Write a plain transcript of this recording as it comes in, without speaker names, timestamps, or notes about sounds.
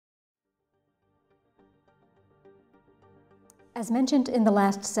As mentioned in the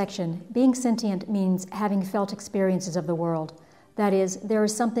last section, being sentient means having felt experiences of the world. That is, there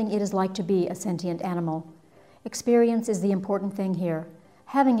is something it is like to be a sentient animal. Experience is the important thing here.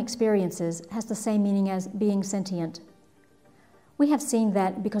 Having experiences has the same meaning as being sentient. We have seen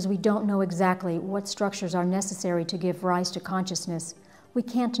that because we don't know exactly what structures are necessary to give rise to consciousness, we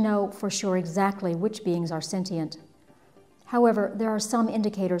can't know for sure exactly which beings are sentient. However, there are some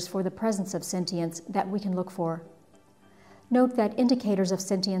indicators for the presence of sentience that we can look for. Note that indicators of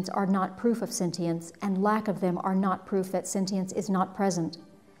sentience are not proof of sentience, and lack of them are not proof that sentience is not present.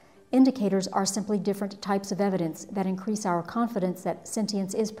 Indicators are simply different types of evidence that increase our confidence that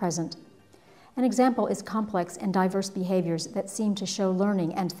sentience is present. An example is complex and diverse behaviors that seem to show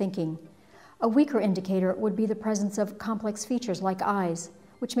learning and thinking. A weaker indicator would be the presence of complex features like eyes,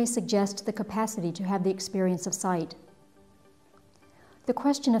 which may suggest the capacity to have the experience of sight. The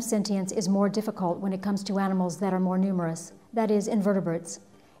question of sentience is more difficult when it comes to animals that are more numerous, that is, invertebrates.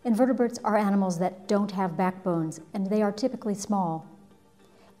 Invertebrates are animals that don't have backbones, and they are typically small.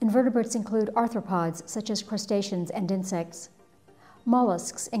 Invertebrates include arthropods, such as crustaceans and insects,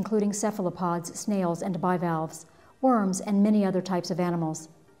 mollusks, including cephalopods, snails, and bivalves, worms, and many other types of animals.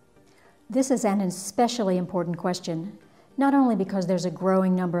 This is an especially important question, not only because there's a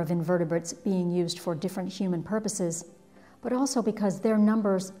growing number of invertebrates being used for different human purposes, but also because their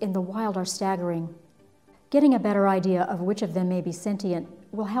numbers in the wild are staggering. Getting a better idea of which of them may be sentient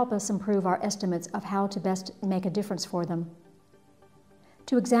will help us improve our estimates of how to best make a difference for them.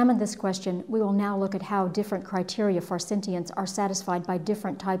 To examine this question, we will now look at how different criteria for sentience are satisfied by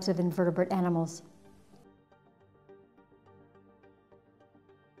different types of invertebrate animals.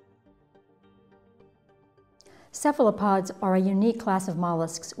 Cephalopods are a unique class of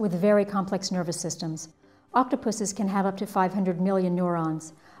mollusks with very complex nervous systems. Octopuses can have up to 500 million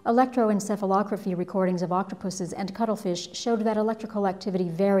neurons. Electroencephalography recordings of octopuses and cuttlefish showed that electrical activity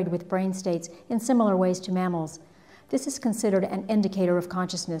varied with brain states in similar ways to mammals. This is considered an indicator of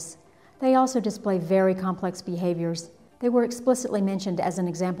consciousness. They also display very complex behaviors. They were explicitly mentioned as an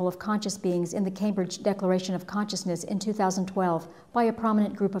example of conscious beings in the Cambridge Declaration of Consciousness in 2012 by a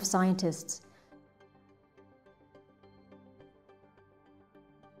prominent group of scientists.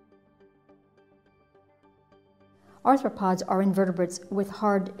 Arthropods are invertebrates with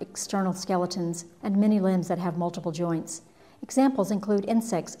hard external skeletons and many limbs that have multiple joints. Examples include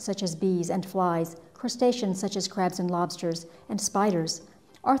insects such as bees and flies, crustaceans such as crabs and lobsters, and spiders.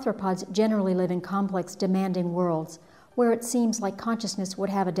 Arthropods generally live in complex, demanding worlds, where it seems like consciousness would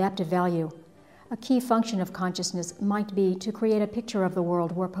have adaptive value. A key function of consciousness might be to create a picture of the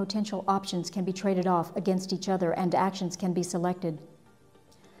world where potential options can be traded off against each other and actions can be selected.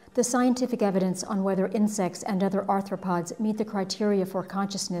 The scientific evidence on whether insects and other arthropods meet the criteria for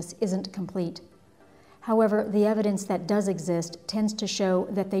consciousness isn't complete. However, the evidence that does exist tends to show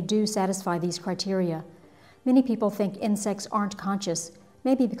that they do satisfy these criteria. Many people think insects aren't conscious,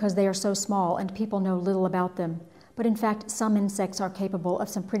 maybe because they are so small and people know little about them. But in fact, some insects are capable of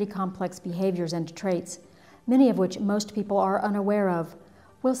some pretty complex behaviors and traits, many of which most people are unaware of.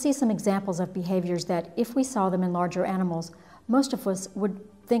 We'll see some examples of behaviors that, if we saw them in larger animals, most of us would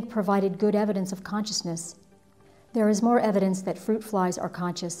think provided good evidence of consciousness. There is more evidence that fruit flies are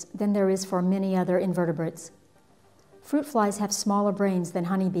conscious than there is for many other invertebrates. Fruit flies have smaller brains than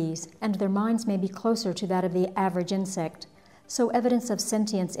honeybees, and their minds may be closer to that of the average insect, so evidence of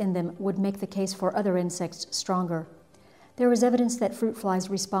sentience in them would make the case for other insects stronger. There is evidence that fruit flies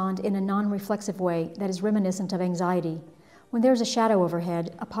respond in a non-reflexive way that is reminiscent of anxiety. When there is a shadow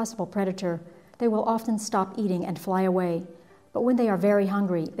overhead, a possible predator, they will often stop eating and fly away. But when they are very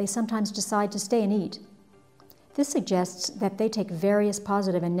hungry, they sometimes decide to stay and eat. This suggests that they take various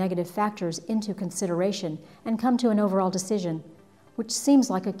positive and negative factors into consideration and come to an overall decision, which seems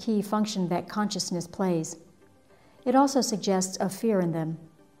like a key function that consciousness plays. It also suggests a fear in them.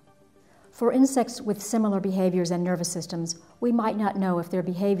 For insects with similar behaviors and nervous systems, we might not know if their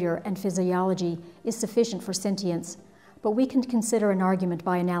behavior and physiology is sufficient for sentience, but we can consider an argument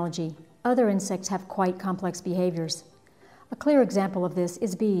by analogy. Other insects have quite complex behaviors. A clear example of this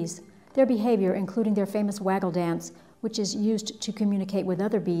is bees. Their behavior, including their famous waggle dance, which is used to communicate with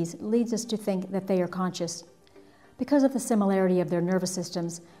other bees, leads us to think that they are conscious. Because of the similarity of their nervous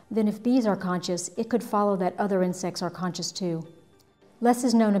systems, then if bees are conscious, it could follow that other insects are conscious too. Less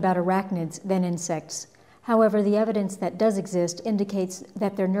is known about arachnids than insects. However, the evidence that does exist indicates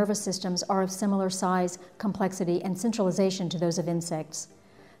that their nervous systems are of similar size, complexity, and centralization to those of insects.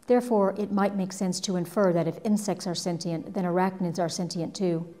 Therefore, it might make sense to infer that if insects are sentient, then arachnids are sentient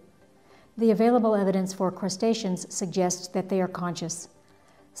too. The available evidence for crustaceans suggests that they are conscious.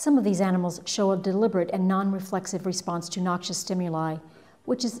 Some of these animals show a deliberate and non-reflexive response to noxious stimuli,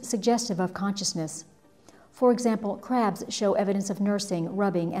 which is suggestive of consciousness. For example, crabs show evidence of nursing,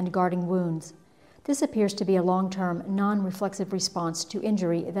 rubbing, and guarding wounds. This appears to be a long-term, non-reflexive response to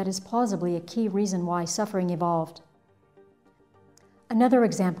injury that is plausibly a key reason why suffering evolved. Another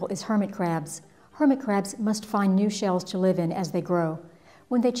example is hermit crabs. Hermit crabs must find new shells to live in as they grow.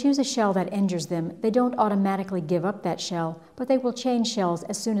 When they choose a shell that injures them, they don't automatically give up that shell, but they will change shells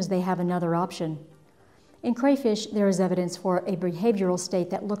as soon as they have another option. In crayfish, there is evidence for a behavioral state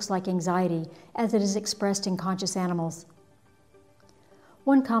that looks like anxiety, as it is expressed in conscious animals.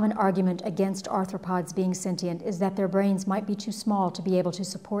 One common argument against arthropods being sentient is that their brains might be too small to be able to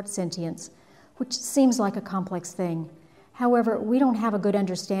support sentience, which seems like a complex thing. However, we don't have a good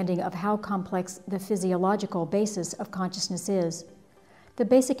understanding of how complex the physiological basis of consciousness is. The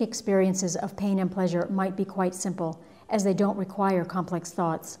basic experiences of pain and pleasure might be quite simple, as they don't require complex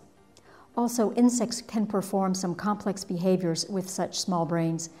thoughts. Also, insects can perform some complex behaviors with such small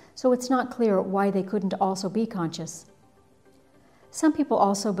brains, so it's not clear why they couldn't also be conscious. Some people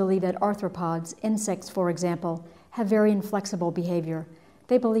also believe that arthropods, insects for example, have very inflexible behavior.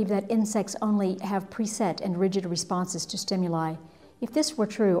 They believe that insects only have preset and rigid responses to stimuli. If this were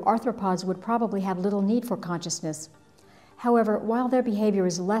true, arthropods would probably have little need for consciousness. However, while their behavior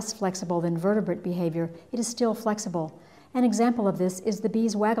is less flexible than vertebrate behavior, it is still flexible. An example of this is the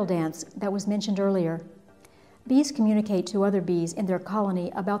bee's waggle dance that was mentioned earlier. Bees communicate to other bees in their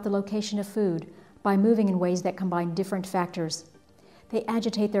colony about the location of food by moving in ways that combine different factors. They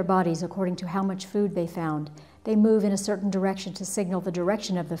agitate their bodies according to how much food they found. They move in a certain direction to signal the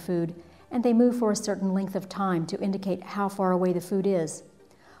direction of the food, and they move for a certain length of time to indicate how far away the food is.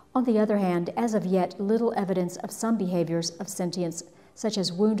 On the other hand, as of yet, little evidence of some behaviors of sentience, such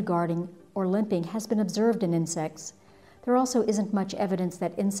as wound guarding or limping, has been observed in insects. There also isn't much evidence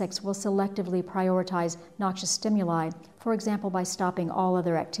that insects will selectively prioritize noxious stimuli, for example by stopping all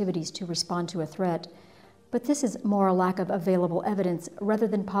other activities to respond to a threat. But this is more a lack of available evidence rather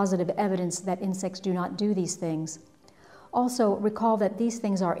than positive evidence that insects do not do these things. Also, recall that these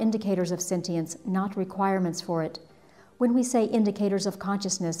things are indicators of sentience, not requirements for it. When we say indicators of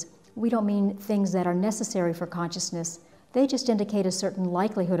consciousness, we don't mean things that are necessary for consciousness. They just indicate a certain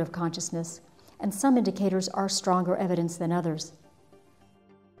likelihood of consciousness, and some indicators are stronger evidence than others.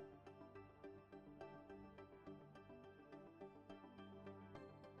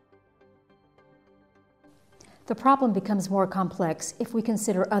 The problem becomes more complex if we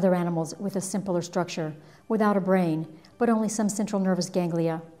consider other animals with a simpler structure, without a brain, but only some central nervous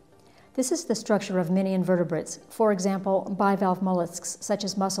ganglia. This is the structure of many invertebrates, for example, bivalve mollusks such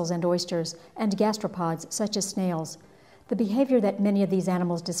as mussels and oysters, and gastropods such as snails. The behavior that many of these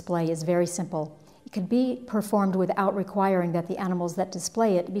animals display is very simple. It can be performed without requiring that the animals that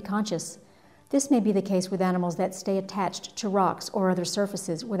display it be conscious. This may be the case with animals that stay attached to rocks or other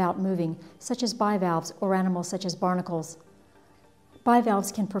surfaces without moving, such as bivalves or animals such as barnacles.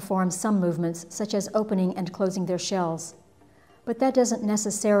 Bivalves can perform some movements, such as opening and closing their shells, but that doesn't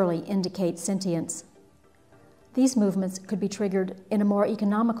necessarily indicate sentience. These movements could be triggered in a more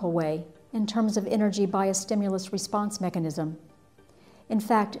economical way, in terms of energy by a stimulus response mechanism. In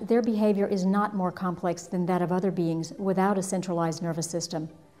fact, their behavior is not more complex than that of other beings without a centralized nervous system,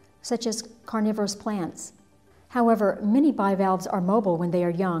 such as carnivorous plants. However, many bivalves are mobile when they are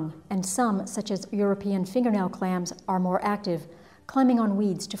young, and some, such as European fingernail clams, are more active, climbing on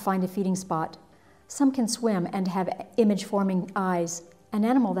weeds to find a feeding spot. Some can swim and have image-forming eyes. An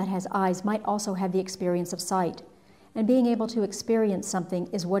animal that has eyes might also have the experience of sight, and being able to experience something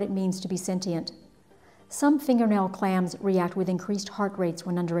is what it means to be sentient. Some fingernail clams react with increased heart rates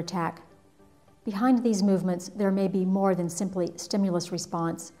when under attack. Behind these movements, there may be more than simply stimulus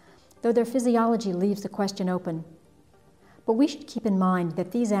response, though their physiology leaves the question open. But we should keep in mind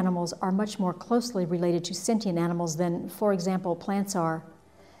that these animals are much more closely related to sentient animals than, for example, plants are.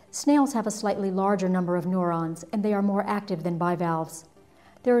 Snails have a slightly larger number of neurons, and they are more active than bivalves.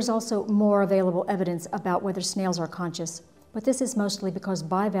 There is also more available evidence about whether snails are conscious, but this is mostly because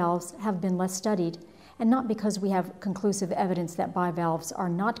bivalves have been less studied, and not because we have conclusive evidence that bivalves are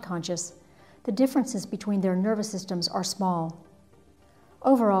not conscious. The differences between their nervous systems are small.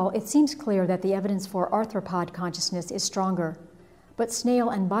 Overall, it seems clear that the evidence for arthropod consciousness is stronger, but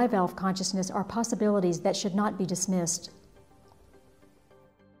snail and bivalve consciousness are possibilities that should not be dismissed.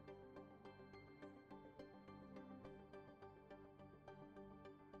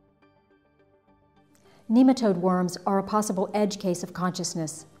 Nematode worms are a possible edge case of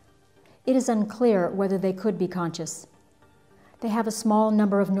consciousness. It is unclear whether they could be conscious. They have a small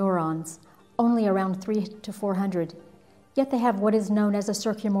number of neurons, only around 300 to 400. Yet they have what is known as a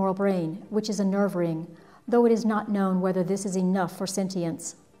circumoral brain, which is a nerve ring, though it is not known whether this is enough for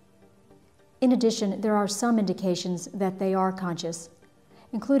sentience. In addition, there are some indications that they are conscious,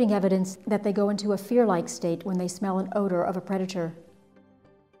 including evidence that they go into a fear-like state when they smell an odor of a predator.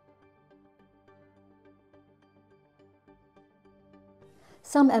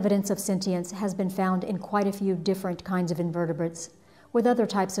 Some evidence of sentience has been found in quite a few different kinds of invertebrates, with other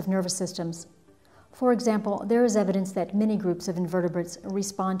types of nervous systems. For example, there is evidence that many groups of invertebrates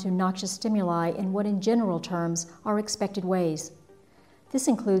respond to noxious stimuli in what in general terms are expected ways. This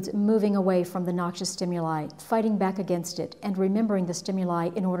includes moving away from the noxious stimuli, fighting back against it, and remembering the stimuli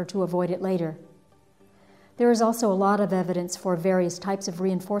in order to avoid it later. There is also a lot of evidence for various types of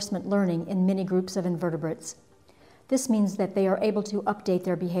reinforcement learning in many groups of invertebrates. This means that they are able to update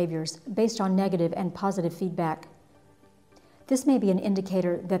their behaviors based on negative and positive feedback. This may be an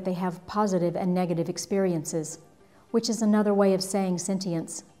indicator that they have positive and negative experiences, which is another way of saying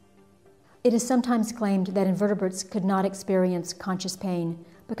sentience. It is sometimes claimed that invertebrates could not experience conscious pain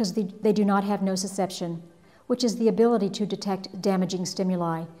because they do not have nociception, which is the ability to detect damaging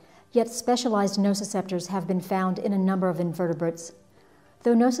stimuli, yet specialized nociceptors have been found in a number of invertebrates.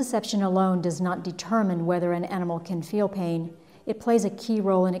 Though nociception alone does not determine whether an animal can feel pain, it plays a key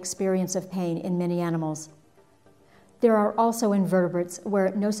role in experience of pain in many animals. There are also invertebrates where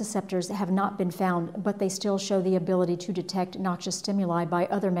nociceptors have not been found, but they still show the ability to detect noxious stimuli by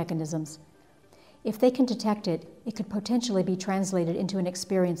other mechanisms. If they can detect it, it could potentially be translated into an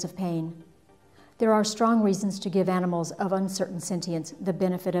experience of pain. There are strong reasons to give animals of uncertain sentience the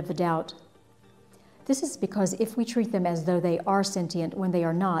benefit of the doubt. This is because if we treat them as though they are sentient when they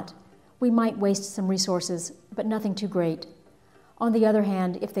are not, we might waste some resources, but nothing too great. On the other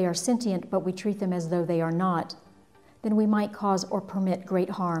hand, if they are sentient but we treat them as though they are not, then we might cause or permit great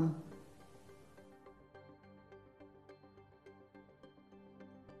harm.